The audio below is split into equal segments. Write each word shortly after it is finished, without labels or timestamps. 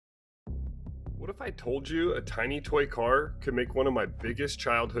What if I told you a tiny toy car could make one of my biggest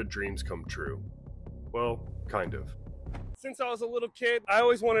childhood dreams come true? Well, kind of. Since I was a little kid, I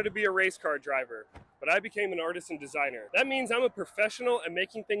always wanted to be a race car driver, but I became an artist and designer. That means I'm a professional at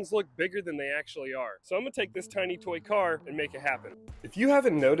making things look bigger than they actually are. So I'm gonna take this tiny toy car and make it happen. If you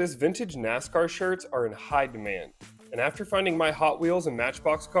haven't noticed, vintage NASCAR shirts are in high demand. And after finding my Hot Wheels and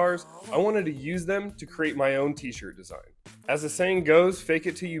Matchbox cars, I wanted to use them to create my own t-shirt design. As the saying goes, fake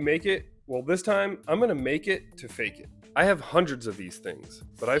it till you make it. Well, this time, I'm gonna make it to fake it. I have hundreds of these things,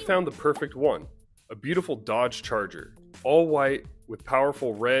 but I found the perfect one. A beautiful Dodge Charger, all white with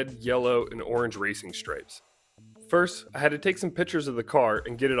powerful red, yellow, and orange racing stripes. First, I had to take some pictures of the car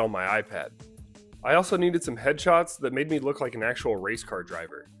and get it on my iPad. I also needed some headshots that made me look like an actual race car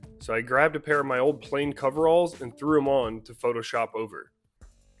driver. So I grabbed a pair of my old plain coveralls and threw them on to Photoshop over.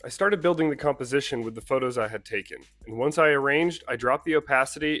 I started building the composition with the photos I had taken, and once I arranged, I dropped the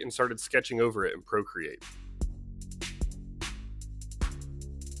opacity and started sketching over it in Procreate.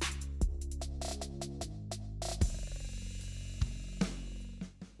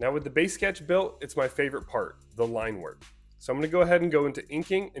 Now with the base sketch built, it's my favorite part, the line work. So I'm going to go ahead and go into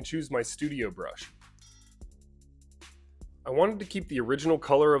inking and choose my studio brush. I wanted to keep the original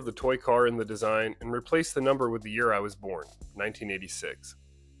color of the toy car in the design and replace the number with the year I was born, 1986.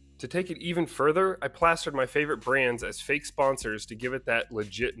 To take it even further, I plastered my favorite brands as fake sponsors to give it that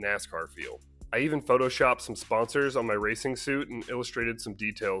legit NASCAR feel. I even photoshopped some sponsors on my racing suit and illustrated some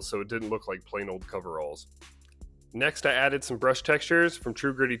details so it didn't look like plain old coveralls. Next, I added some brush textures from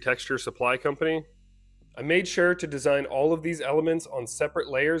True Gritty Texture Supply Company. I made sure to design all of these elements on separate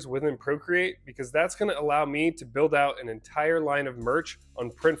layers within Procreate because that's going to allow me to build out an entire line of merch on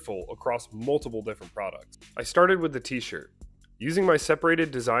Printful across multiple different products. I started with the t-shirt. Using my separated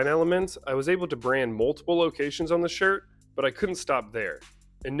design elements, I was able to brand multiple locations on the shirt, but I couldn't stop there.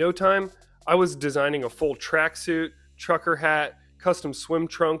 In no time, I was designing a full tracksuit, trucker hat, custom swim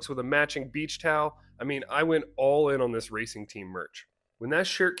trunks with a matching beach towel. I mean, I went all in on this racing team merch. When that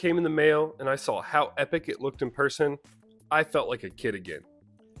shirt came in the mail and I saw how epic it looked in person, I felt like a kid again.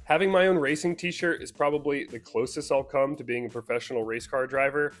 Having my own racing t-shirt is probably the closest I'll come to being a professional race car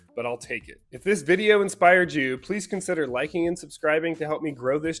driver, but I'll take it. If this video inspired you, please consider liking and subscribing to help me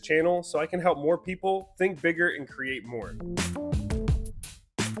grow this channel so I can help more people think bigger and create more.